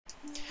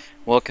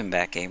Welcome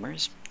back,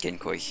 gamers.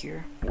 Ginkoi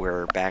here.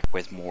 We're back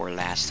with more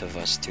Last of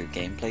Us 2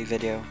 gameplay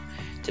video.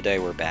 Today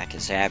we're back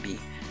as Abby,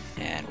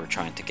 and we're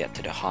trying to get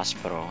to the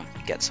hospital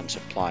and get some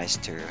supplies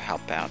to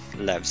help out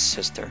Lev's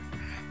sister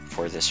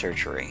for the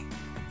surgery.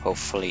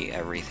 Hopefully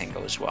everything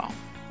goes well.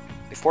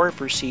 Before I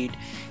proceed,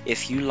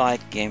 if you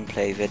like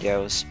gameplay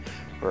videos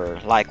or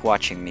like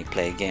watching me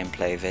play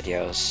gameplay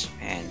videos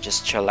and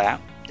just chill out,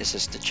 this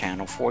is the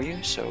channel for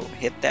you, so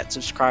hit that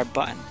subscribe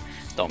button.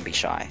 Don't be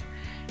shy.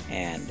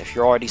 And if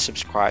you're already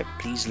subscribed,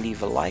 please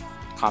leave a like,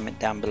 comment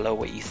down below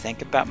what you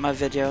think about my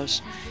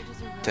videos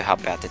to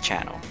help out the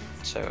channel.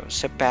 So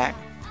sit back,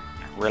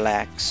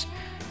 relax,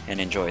 and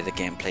enjoy the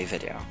gameplay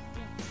video.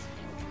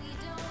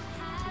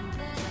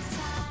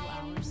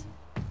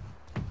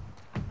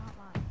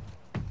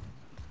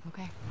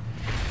 Okay.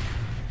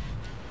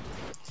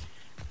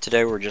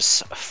 Today we're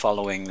just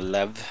following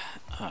Lev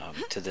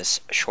to this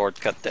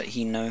shortcut that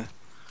he knew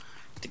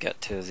to get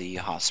to the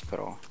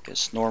hospital,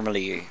 because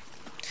normally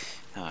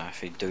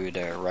if you do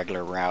the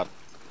regular route,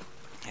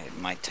 it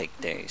might take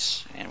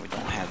days, and we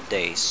don't have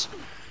days.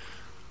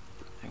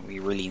 And we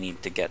really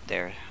need to get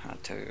there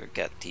to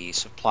get the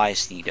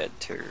supplies needed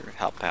to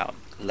help out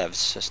Lev's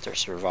sister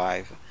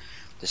survive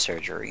the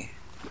surgery.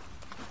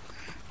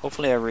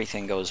 Hopefully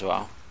everything goes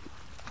well.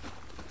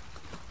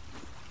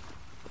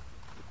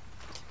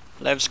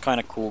 Lev's kind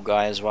of cool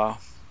guy as well.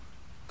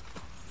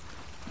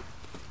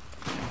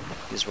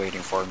 He's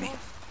waiting for me.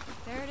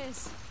 There it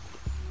is.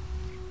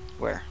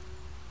 Where?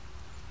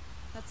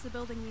 That's the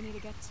building we need to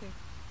get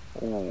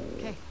to. Ooh.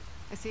 Okay,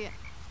 I see it.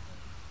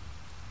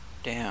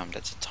 Damn,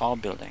 that's a tall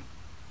building.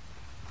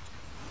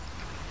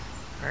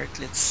 Alright,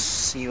 let's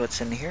see what's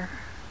in here.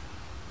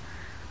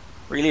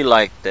 Really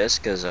like this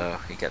because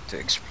we get to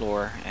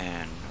explore,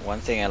 and one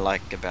thing I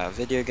like about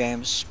video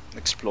games,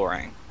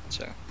 exploring.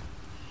 So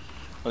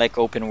I like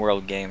open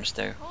world games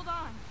too. Hold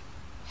on.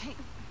 Hey.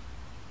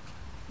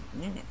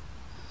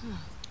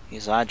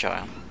 He's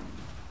agile.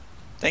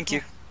 Thank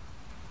you.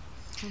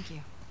 Thank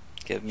you.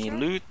 Give me Sure.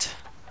 loot.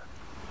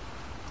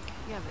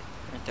 Yeah,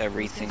 Right,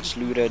 everything's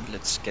looted.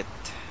 Let's get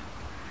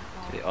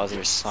to the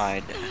other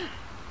side.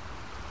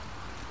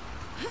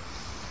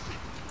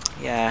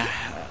 Yeah,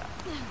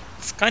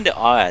 it's kind of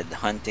odd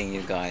hunting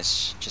you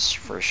guys just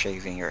for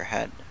shaving your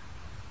head.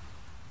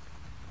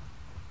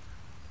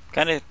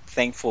 Kind of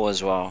thankful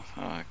as well,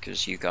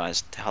 because you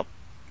guys helped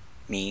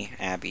me,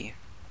 Abby,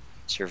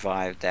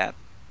 survive that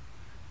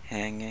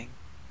hanging.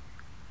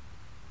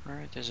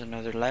 Alright, there's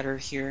another letter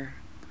here.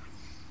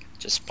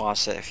 Just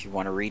pause it if you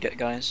want to read it,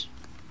 guys.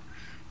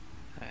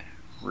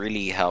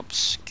 Really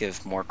helps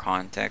give more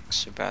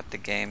context about the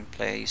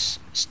gameplay's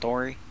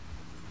story.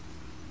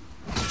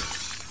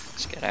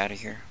 Let's get out of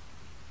here.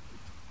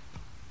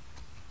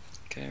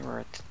 Okay, we're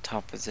at the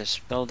top of this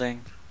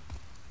building.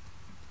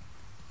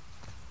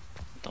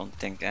 Don't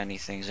think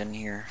anything's in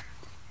here,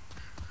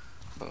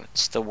 but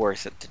it's still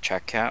worth it to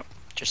check out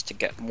just to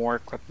get more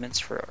equipments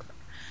for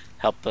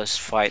help us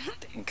fight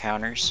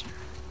encounters.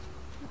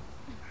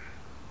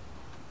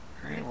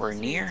 Alright, we're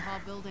near. Tall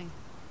building.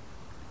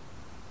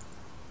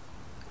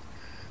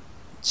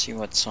 Let's see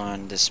what's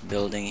on this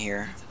building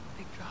here. That's a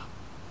big drop.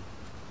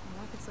 The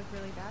rockets look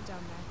really bad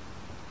down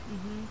there.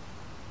 Mm-hmm.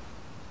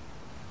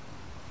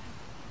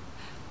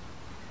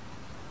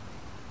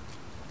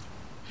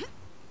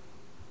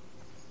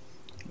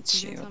 Let's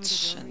see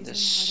what's in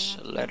this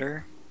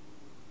letter.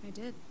 I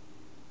did.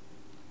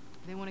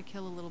 They want to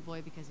kill a little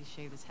boy because he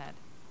shaved his head.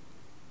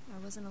 I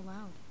wasn't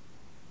allowed.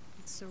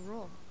 It's a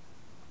rule.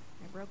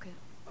 I broke it.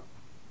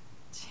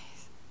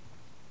 Jeez.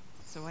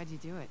 So why'd you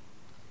do it?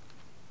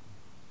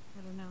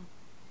 I don't know.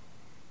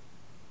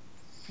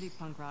 Pretty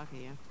punk rocky,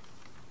 yeah.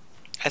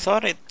 I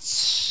thought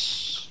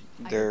it's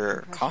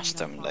their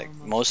costume, like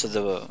most of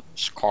the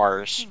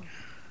scars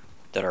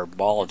that are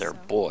bald are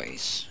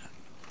boys.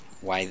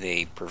 Why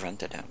they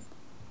prevented him?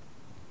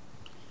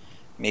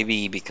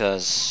 Maybe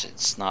because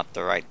it's not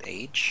the right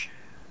age?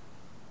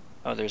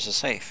 Oh, there's a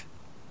safe.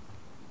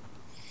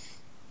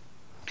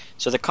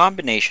 So the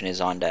combination is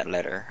on that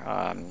letter.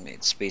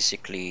 It's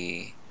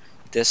basically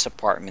this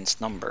apartment's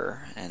number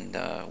and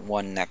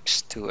one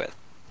next to it.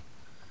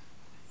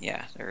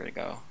 Yeah, there we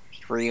go.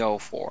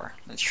 304.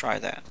 Let's try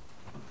that.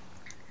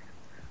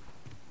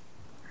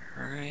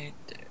 Alright,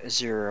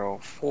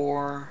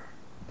 04.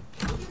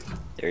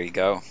 There you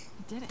go.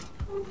 You did it.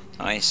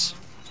 Nice.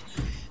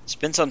 It's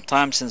been some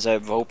time since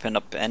I've opened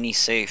up any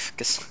safe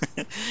because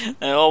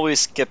I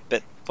always skip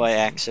it by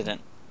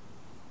accident.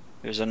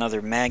 There's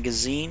another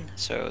magazine,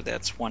 so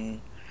that's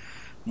one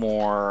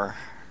more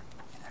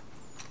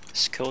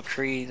skill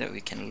tree that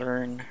we can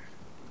learn.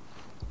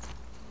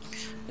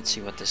 Let's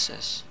see what this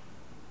is.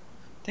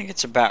 I think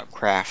it's about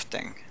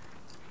crafting.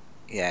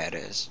 Yeah, it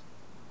is.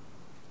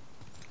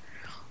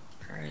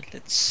 Alright,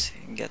 let's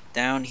get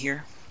down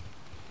here.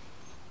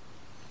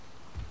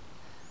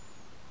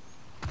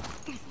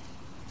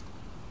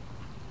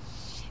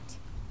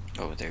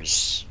 Oh,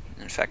 there's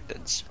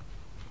infecteds.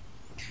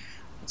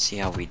 Let's see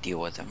how we deal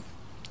with them.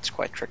 It's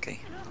quite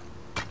tricky.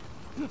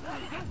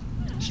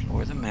 Just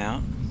lure them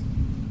out.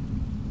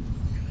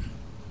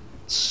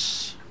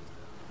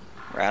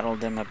 rattle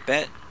them a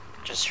bit.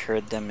 Just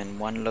herd them in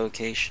one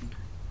location.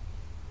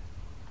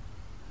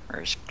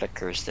 There's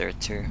clickers there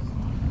too.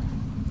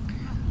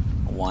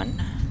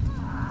 One.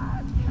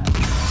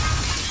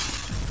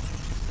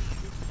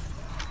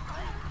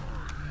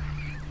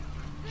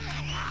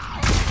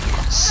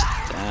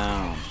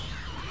 Down.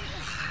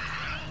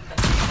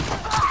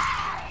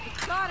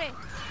 Got it.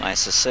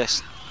 Nice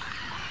assist.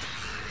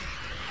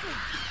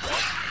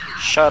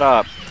 Shut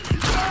up.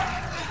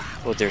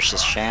 Oh, there's a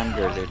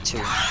shambler there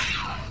too.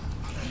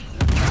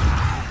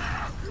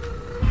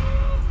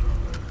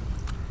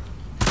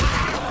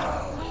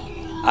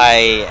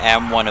 I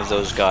am one of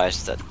those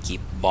guys that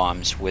keep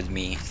bombs with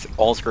me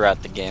all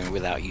throughout the game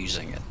without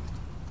using it.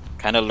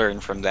 Kind of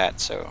learned from that,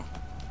 so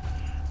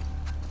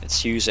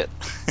let's use it.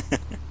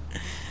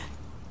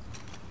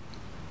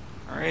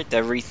 Alright,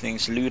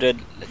 everything's looted.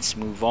 Let's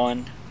move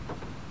on.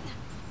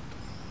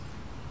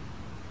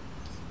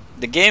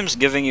 The game's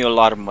giving you a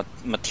lot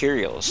of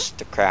materials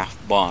to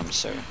craft bombs,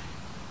 so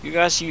you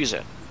guys use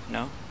it, you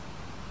know?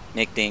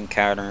 Make the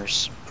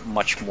encounters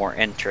much more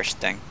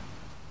interesting.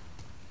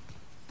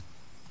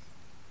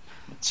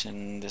 What's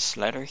in this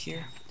letter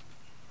here?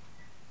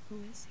 Who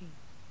is he?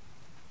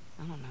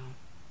 I don't know.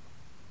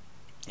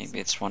 Maybe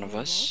it's one of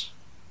us.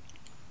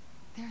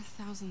 There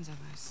are thousands of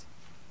us.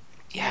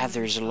 Yeah,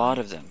 there's a lot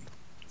of them,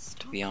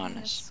 to be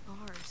honest.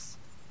 Scars.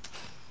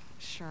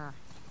 Sure.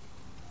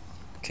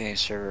 Okay,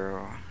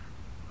 so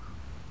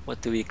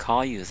what do we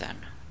call you then?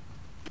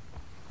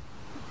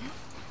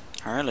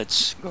 Alright,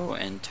 let's go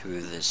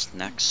into this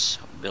next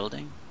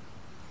building.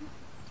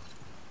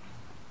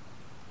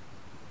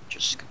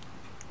 Just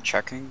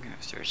checking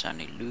if there's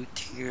any loot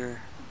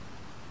here.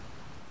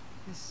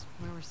 This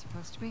where we're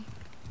supposed to be?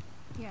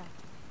 Yeah.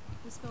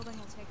 This building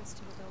will take us to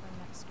the building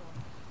next door.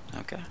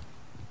 Okay.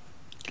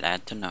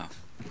 Glad to know.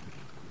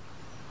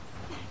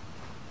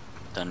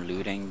 Done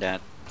looting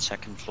that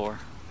second floor.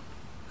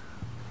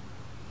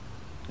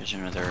 There's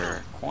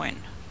another coin.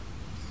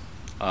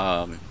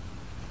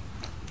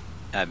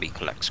 Abby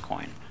collects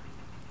coin.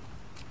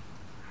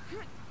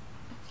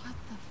 What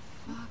the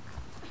fuck?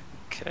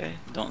 Okay,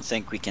 don't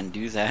think we can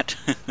do that.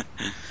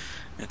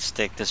 Let's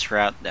take this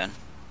route then.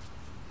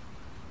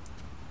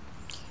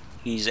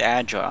 He's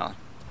agile.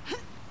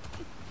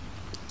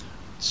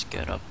 Let's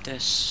get up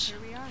this. Here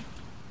we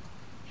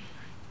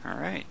are.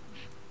 Alright.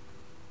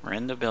 We're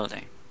in the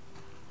building.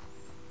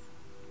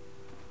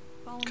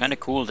 Follow Kinda me.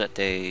 cool that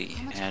they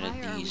How much added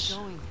higher are we these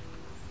going?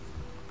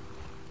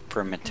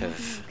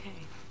 primitive Okay.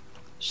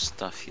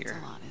 stuff It's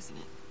here. a lot, isn't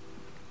it?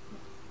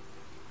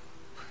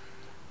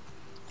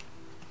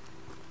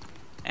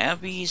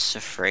 Abby's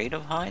afraid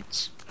of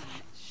heights?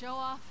 Show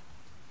off.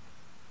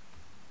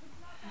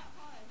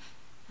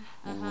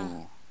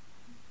 Ooh.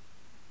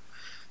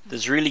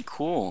 That's really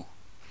cool.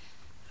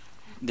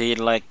 They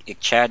like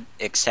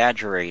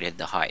exaggerated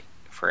the height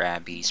for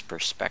Abby's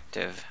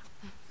perspective.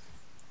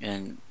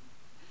 And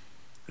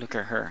look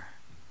at her.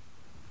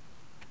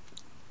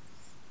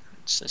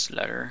 What's this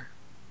letter?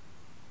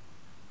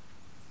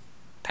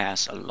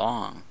 Pass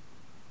along.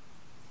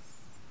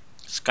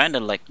 It's kind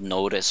of like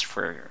notice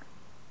for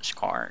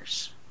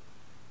scars.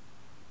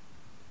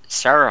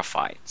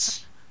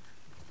 Seraphites.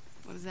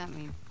 What does that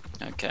mean?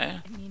 Okay.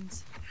 It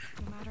means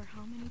no matter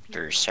how many people.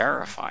 They're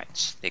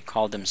Seraphites. They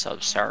call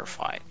themselves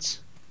Seraphites.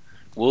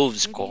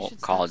 Wolves Maybe you should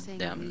stop called saying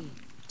them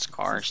we,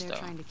 scars since they're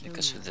though, trying to kill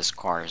because you. of the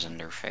scars on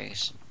their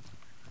face.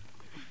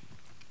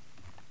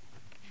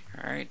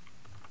 Alright.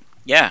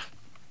 Yeah.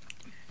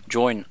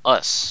 Join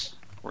us.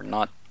 We're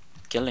not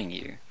killing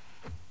you.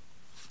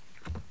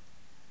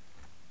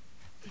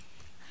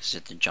 Is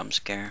it the jump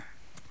scare?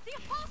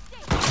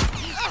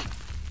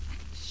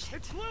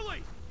 It's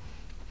Lily!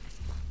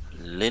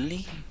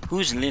 Lily?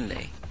 Who's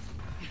Lily?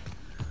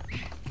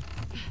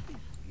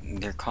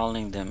 They're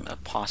calling them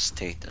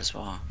apostate as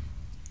well.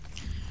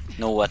 You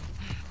know what?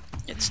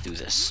 Let's do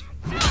this.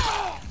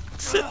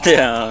 Sit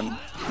down.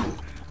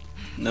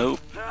 Nope.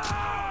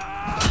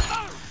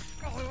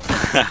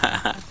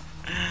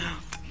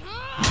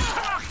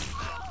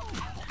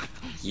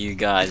 You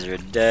guys are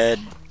dead.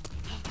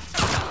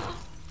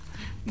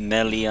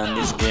 Melee on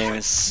this game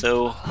is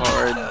so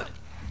hard.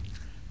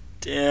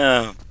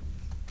 Damn.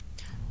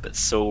 But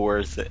so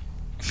worth it.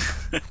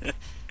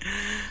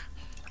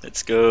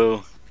 Let's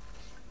go.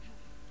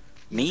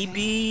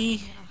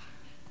 Maybe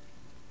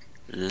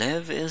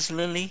Lev is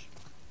Lily?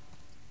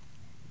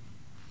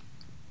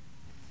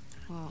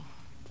 Whoa.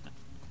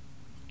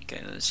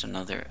 Okay, there's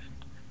another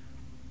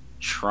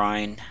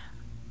shrine.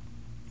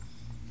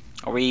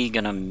 Are we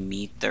gonna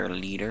meet their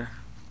leader?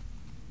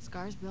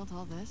 Scars built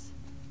all this?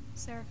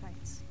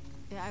 Seraphites.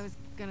 Yeah, I was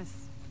gonna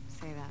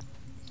say that.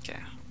 Okay,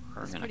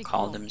 we're That's gonna pretty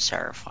call cool. them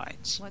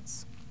Seraphites.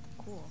 What's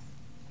cool?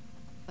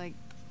 Like,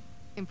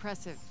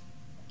 impressive.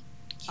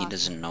 He Awesome.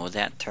 doesn't know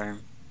that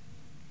term.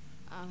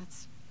 Oh,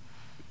 that's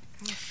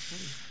kind of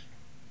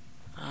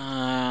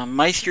pretty.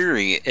 My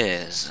theory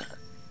is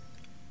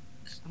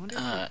I wonder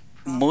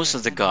if the most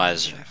of the prophet had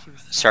guys, any idea she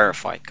was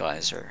Seraphite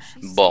guys, are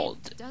She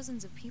bald. saved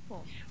dozens of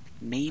people.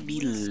 maybe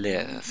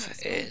Liv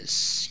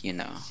is, you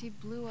know, She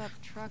blew up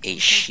trucks a and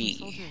killed some she.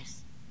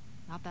 soldiers.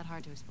 Not that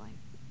hard to explain.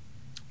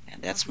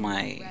 And that's You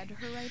my read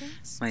her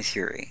writings?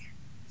 theory.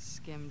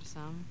 Skimmed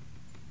some.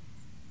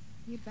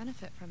 You'd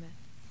benefit from it.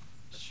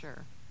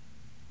 Sure.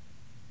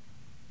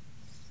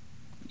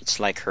 It's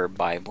like her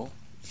Bible.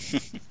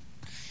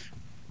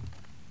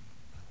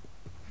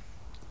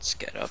 Let's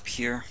get up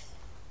here.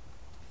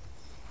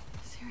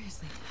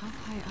 Seriously, how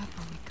high up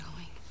are we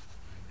going?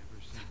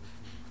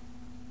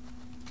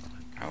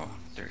 Oh,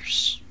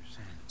 there's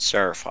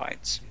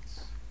Seraphites.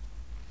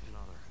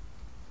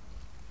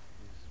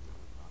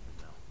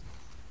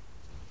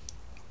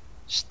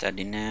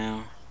 Steady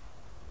now.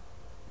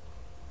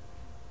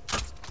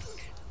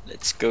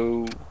 Let's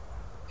go.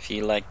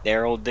 Feel like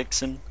Daryl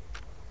Dixon.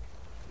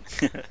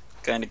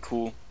 Kinda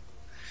cool.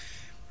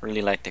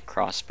 Really like the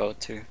crossbow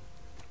too.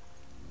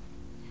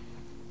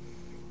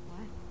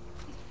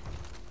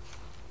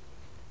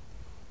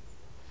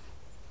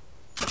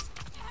 What?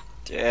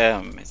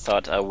 Damn, I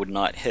thought I would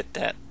not hit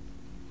that.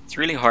 It's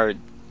really hard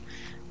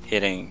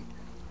hitting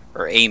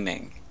or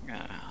aiming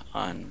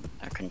on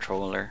a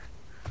controller.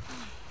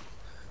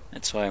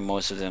 That's why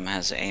most of them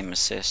has aim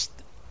assist.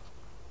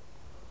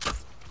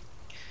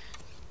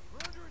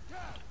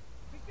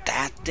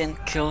 That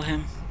didn't kill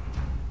him.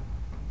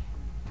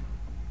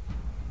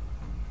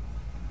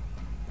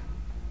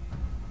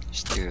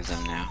 There's two of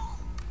them now.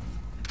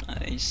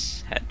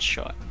 Nice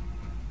headshot.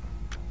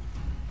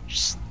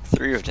 Just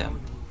three of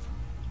them.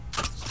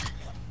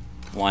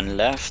 One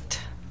left.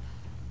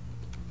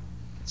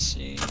 Let's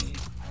see.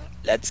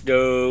 Let's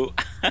go.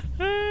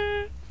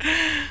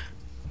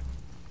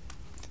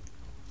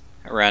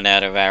 I ran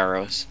out of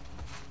arrows.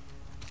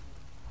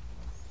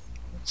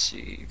 Let's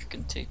see if you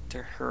can take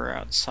her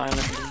out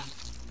silently.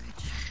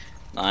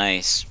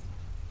 Nice.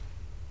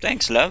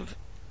 Thanks, love.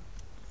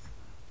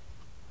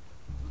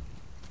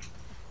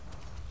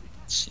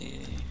 Let's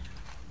see.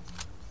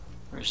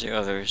 Where's the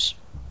others?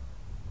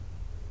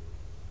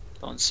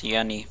 Don't see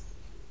any.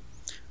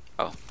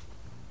 Oh,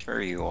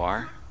 there you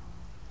are.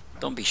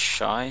 Don't be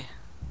shy.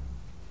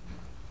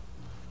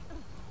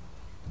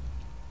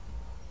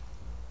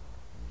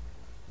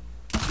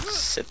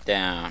 Sit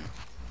down.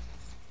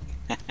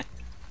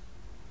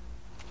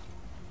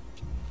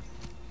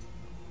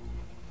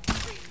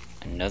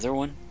 Another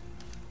one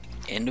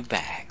in the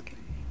bag.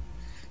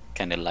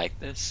 Kinda like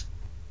this.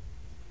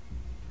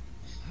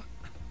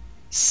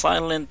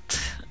 Silent.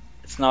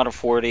 It's not a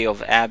 40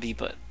 of Abby,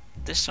 but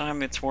this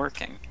time it's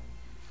working.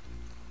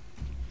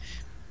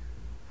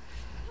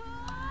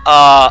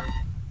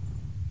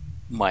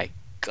 My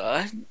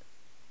god.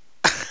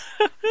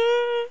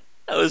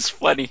 That was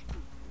funny.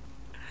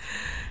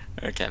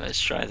 Okay, let's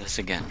try this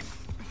again.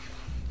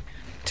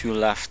 Two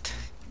left.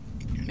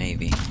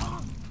 Maybe.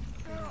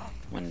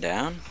 One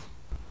down.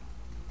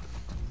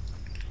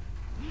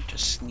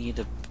 Just need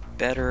a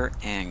better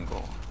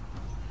angle.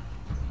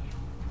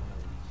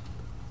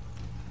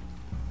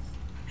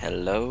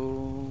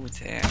 Hello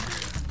there.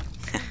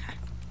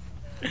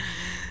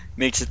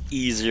 Makes it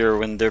easier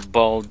when they're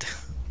bald.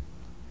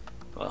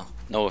 Well,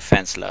 no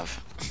offense, love.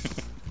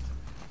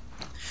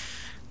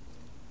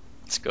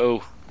 Let's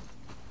go.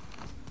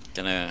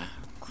 Gonna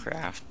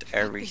craft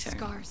everything.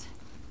 Scars.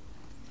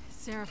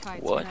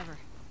 Seraphites, What? whatever.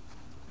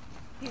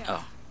 Yeah.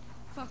 Oh.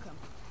 Fuck them.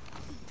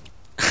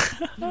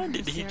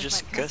 Did he just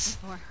Seraphite cuss?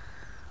 before.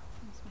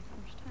 That's my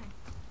first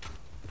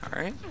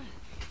time.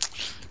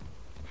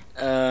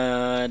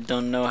 Alright.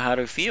 Don't know how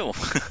to feel.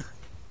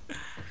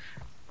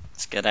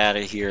 Let's get out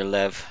of here,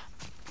 Lev.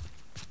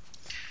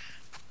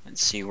 And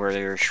see where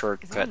your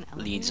shortcut an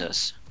leads elevator?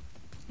 us.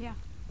 Yeah.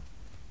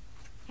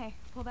 Hey,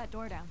 pull that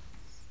door down.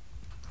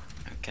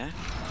 Okay.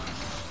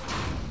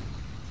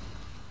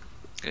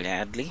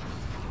 Gladly.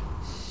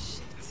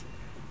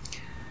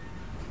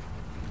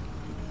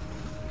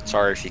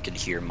 Sorry if you could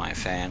hear my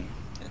fan.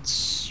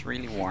 It's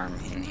really warm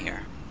in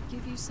here.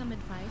 Give you some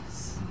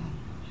advice. Oh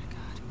my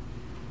god.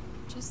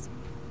 Just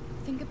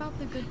think about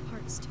the good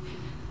parts to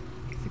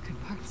feel. The good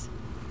parts.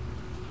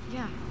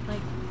 Yeah,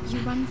 like you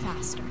run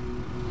faster.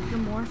 You're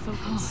more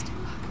focused.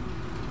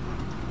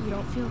 You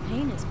don't feel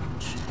pain as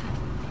much.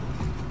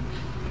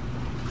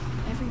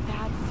 Every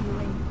bad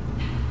feeling,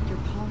 your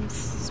palms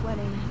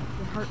sweating,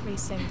 your heart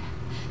racing,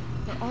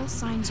 they're all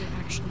signs you're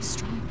actually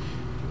strong.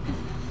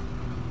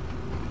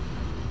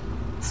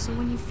 So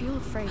when you feel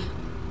afraid,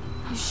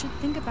 you should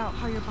think about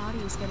how your body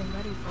is getting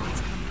ready for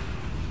what's coming.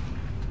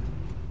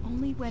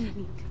 Only when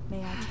weak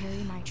may I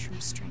carry my true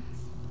strength.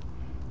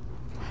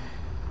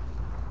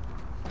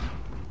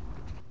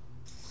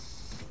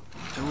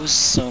 There was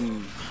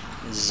some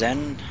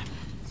Zen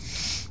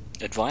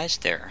advice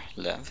there,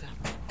 Lev.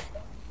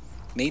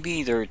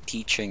 Maybe their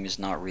teaching is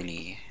not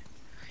really,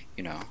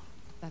 you know,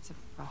 That's a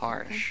rough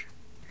harsh.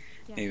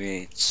 Yeah. Maybe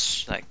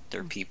it's like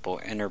their people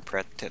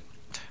interpret it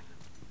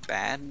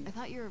bad. I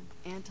thought you were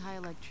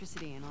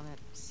anti-electricity and all that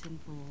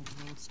sinful old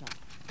world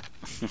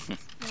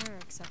stuff. There are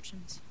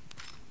exceptions.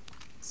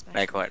 Especially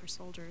Like what? for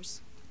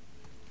soldiers.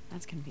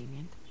 That's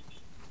convenient.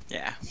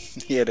 Yeah,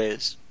 it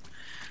is.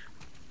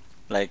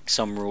 Like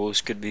some rules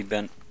could be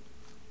bent.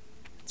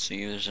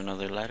 See, there's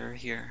another letter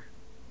here.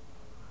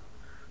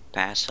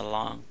 Pass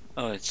along.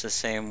 Oh, it's the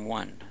same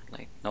one.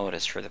 Like,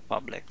 notice for the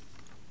public.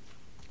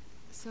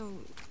 So,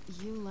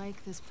 you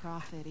like this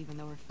prophet even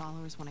though her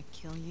followers want to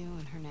kill you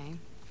in her name?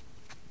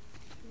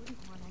 I wouldn't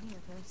want any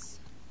of this.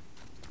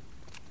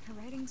 Her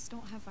writings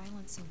don't have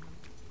violence in them.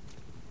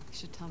 You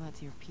should tell that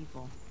to your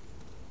people.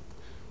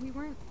 We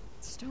weren't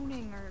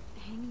stoning or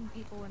hanging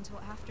people until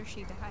after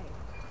she died.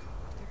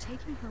 They're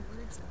taking her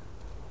words and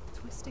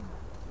twisting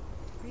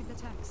them. Read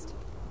the text.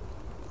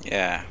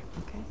 Yeah.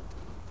 Okay.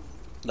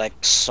 Like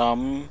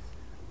some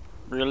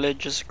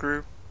religious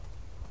group.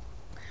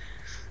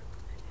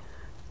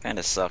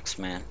 Kinda sucks,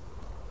 man.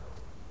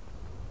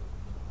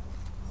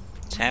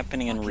 It's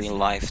happening in real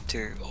life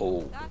too.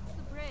 Oh. That's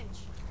the bridge.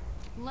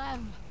 Lev.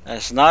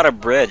 That's not a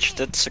bridge,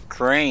 that's a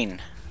crane.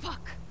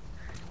 Fuck.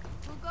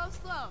 We'll go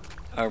slow.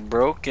 A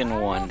broken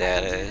one,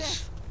 that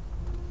is.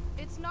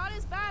 It's not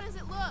as bad as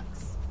it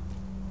looks.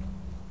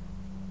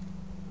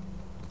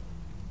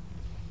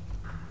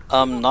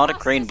 Not a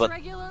crane, but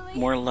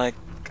more like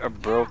a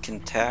broken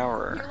You're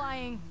tower.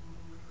 lying.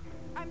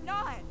 I'm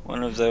not.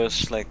 One of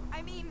those, like,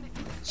 I mean,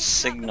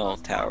 signal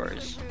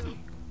towers.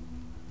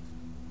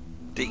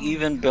 They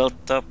even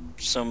built up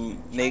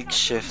some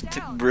makeshift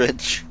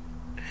bridge.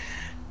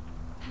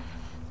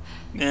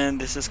 Man,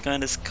 this is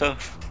kind of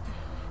scuffed.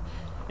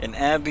 And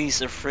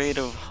Abby's afraid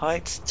of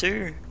heights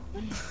too.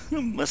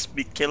 Must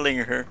be killing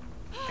her.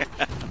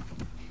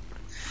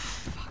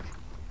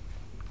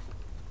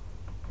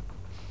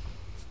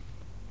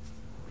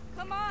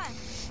 come on.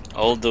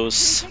 All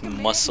those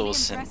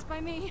muscles and,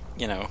 By me?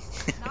 you know,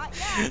 Not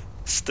yet.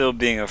 still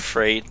being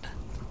afraid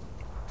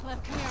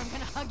Lev, come here. I'm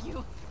gonna hug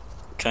you.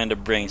 kind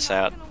of brings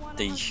out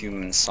the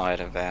human side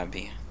of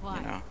Abby,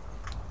 you know.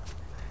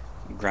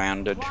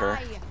 Grounded her,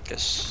 Why?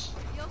 because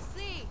You'll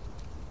see.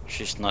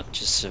 she's not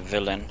just a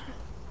villain.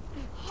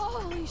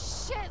 Holy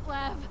shit,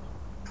 Lev.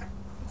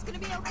 It's gonna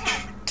be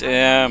okay.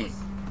 Damn. Shit.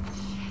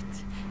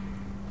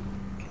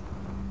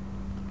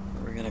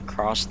 We're gonna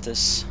cross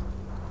this.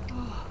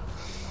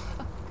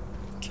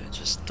 Okay,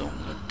 just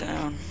don't look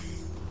down.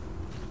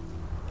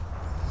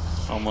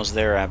 Almost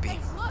there, Abby. Hey,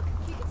 look.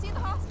 You can see the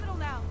hospital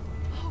now.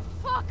 Oh,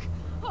 fuck.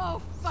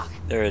 Oh, fuck.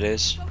 There it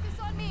is. Focus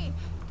on me.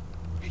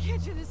 I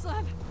can't do this,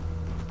 Lev.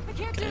 I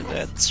can't do Okay, this.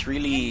 that's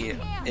really Yes, you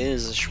can.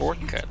 is a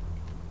shortcut.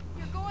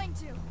 You're going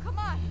to. Come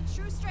on.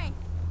 True strength.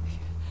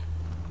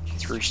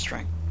 Through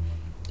strength.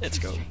 Let's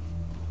go.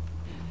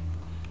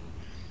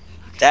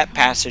 That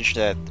passage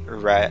that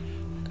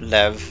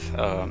Lev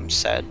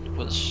said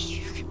was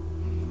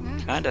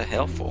kind of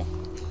helpful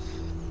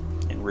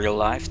in real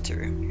life too,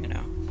 you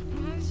know.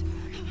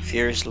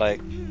 Fear is like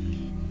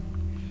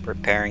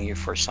preparing you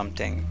for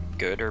something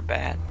good or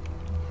bad,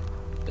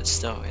 but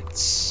still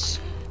it's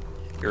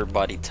your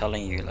body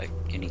telling you like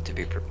you need to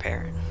be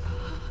prepared.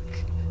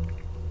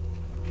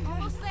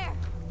 Almost there.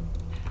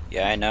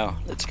 Yeah, I know.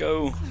 Let's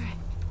go.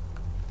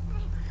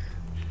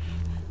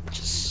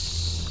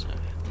 Just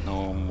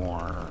no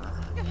more.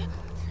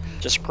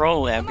 Just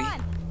crawl, Abby. Come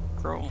on.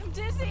 Crawl. I'm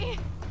dizzy.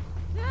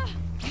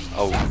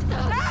 Oh.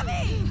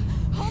 Abby!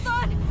 Hold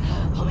on.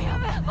 Hold me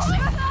up. Hold me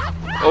up.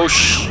 Oh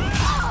sh.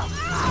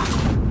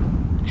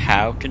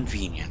 How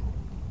convenient.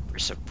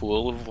 There's a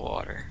pool of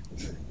water.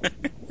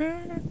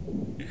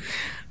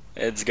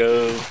 Let's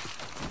go.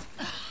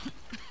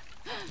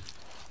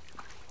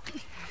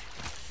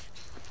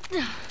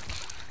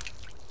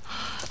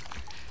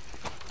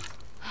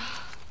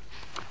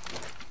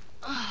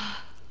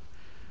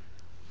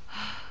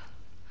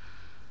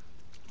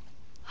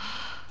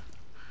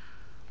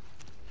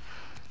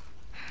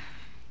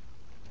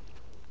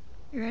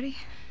 You ready?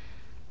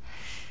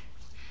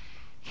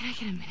 Can I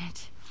get a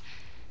minute?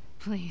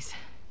 Please.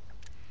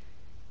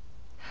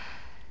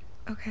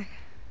 Okay.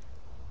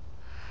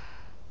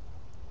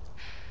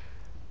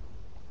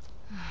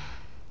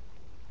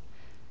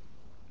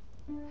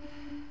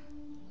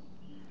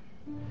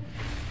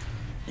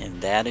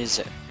 And that is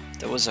it.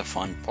 That was a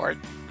fun part.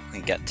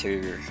 We get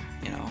to,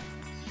 you know,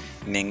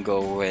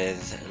 mingle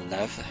with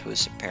Lev,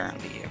 who's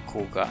apparently a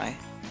cool guy.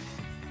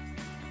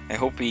 I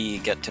hope we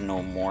get to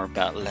know more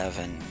about Lev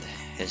and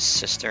his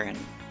sister and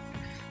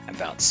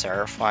about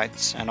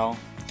Seraphites and all.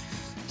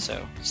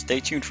 So stay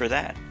tuned for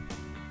that.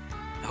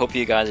 I hope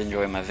you guys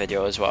enjoy my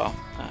video as well.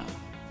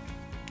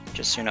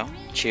 Just, you know,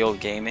 chill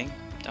gaming.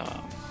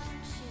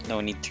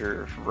 No need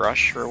to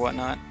rush or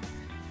whatnot.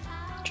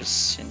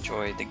 Just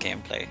enjoy the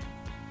gameplay.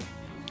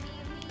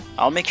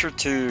 I'll make sure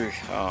to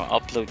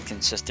upload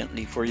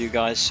consistently for you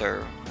guys,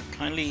 so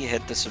kindly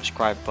hit the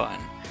subscribe button.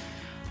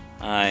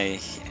 I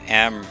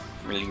am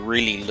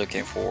really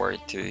looking forward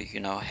to, you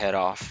know, head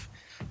off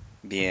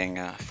being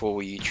a full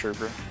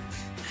YouTuber.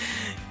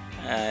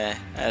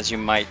 As you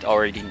might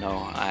already know,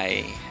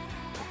 I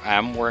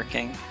am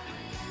working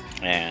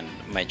and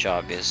my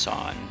job is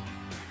on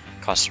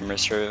customer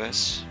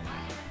service.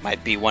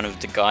 Might be one of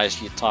the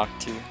guys you talk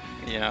to,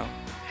 you know,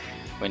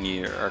 when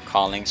you are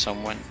calling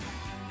someone.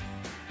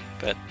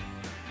 But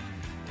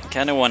I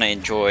kind of want to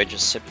enjoy,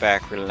 just sit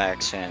back,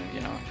 relax, and, you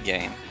know,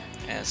 game.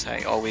 as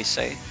I always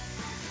say.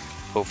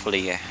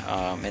 Hopefully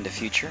in the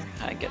future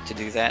I get to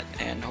do that,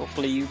 and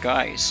hopefully you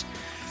guys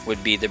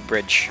would be the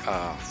bridge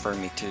for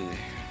me to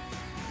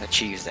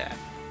achieve that.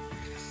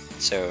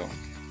 So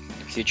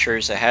the future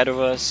is ahead of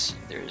us.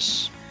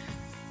 There's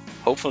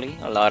hopefully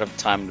a lot of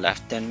time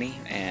left in me,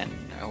 and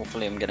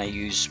hopefully I'm gonna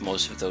use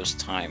most of those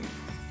time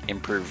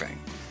improving.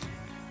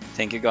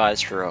 Thank you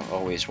guys for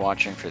always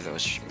watching. For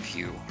those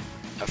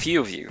a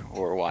few of you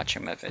who are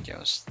watching my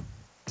videos,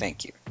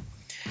 thank you.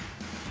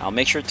 I'll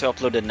make sure to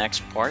upload the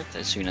next part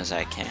as soon as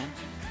I can.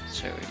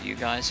 So you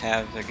guys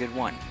have a good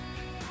one.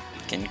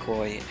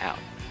 Kinkoi out.